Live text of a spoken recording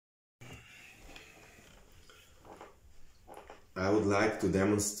would like to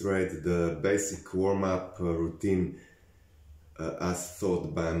demonstrate the basic warm-up routine as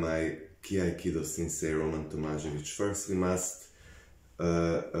taught by my key Aikido sensei Roman Tomajevic. First, we must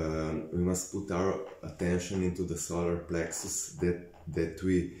put our attention into the solar plexus that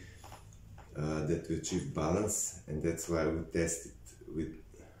we achieve balance, and that's why we test it with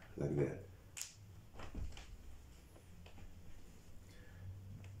like that.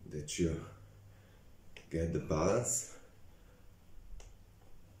 That you get the balance,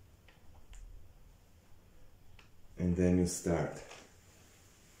 and then you start.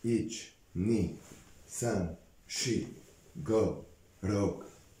 Ich, ni, san, shi, go, rok,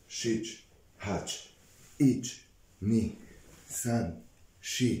 shich, hach. Ich, ni, san,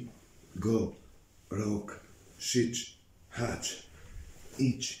 shi, go, rok, shich, hach.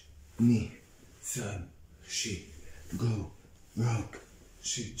 Ich, ni, san, shi, go, rok,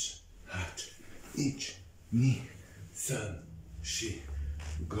 shich, hach. Ich, ni, san, shi,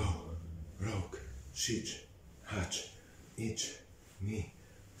 go, rok, shich, hach. Ich, ni,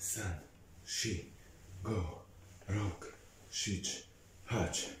 san, shi, go, rok, shich,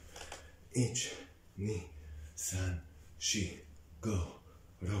 hach. Ich, ni, san, shi, go,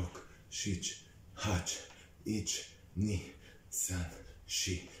 rok, shich, hach. Ich, ni, san,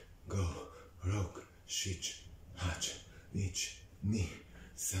 shi, go, rok, shich, hach. Ich, ni,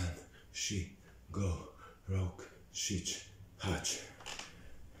 san, shi, go, rok, shich, hach.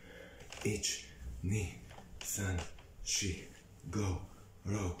 Ich, ni, san, shi, go,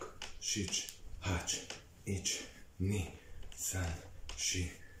 rok, shich, hach. Ich, ni, san, shi,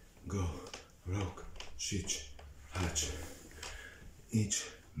 go, rok, shich, hach. Ich,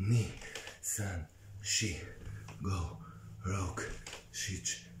 ni, san, shi, go, rok,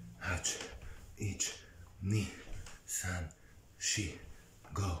 shich, hach. Ich, ni, san, shi,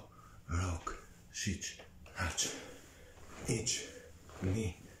 go, rok, shich, hach. Ich,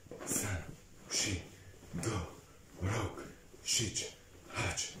 ni, san, shi, go, rok, shich,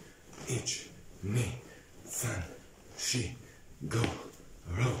 hach. Ich, ni, san, shi, go,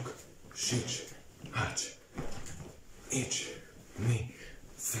 rok, shich, hach. Ich, ni,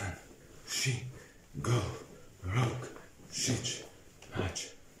 san, shi, go, rok, shich,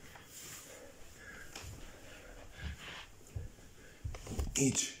 hach.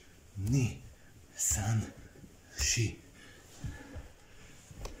 Ich, ni, san, shi.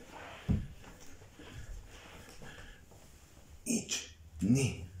 Ich,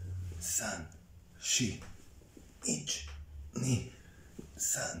 ni, san, shi. Ich, ni,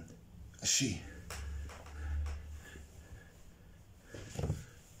 san, shi.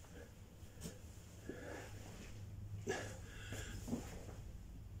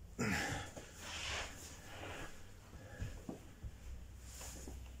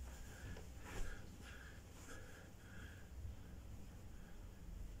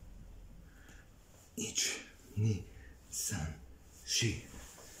 Ich, ni, san, shi.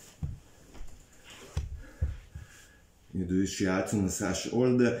 You do shiatsu massage.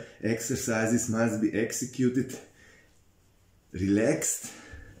 All the exercises must be executed relaxed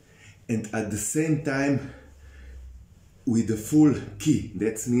and at the same time with the full ki.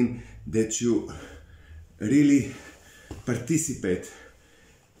 That means that you really participate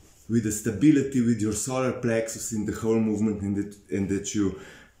with the stability with your solar plexus in the whole movement, and that you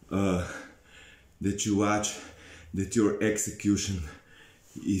watch that your execution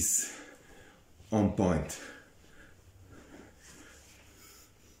is on point.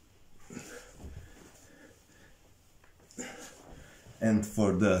 And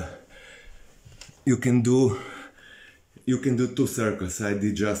for the you can do 2 circles. I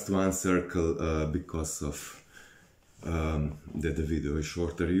did just 1 circle because of that the video is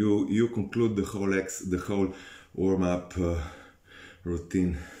shorter. You conclude the whole warm-up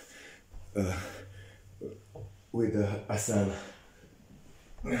routine with the asana.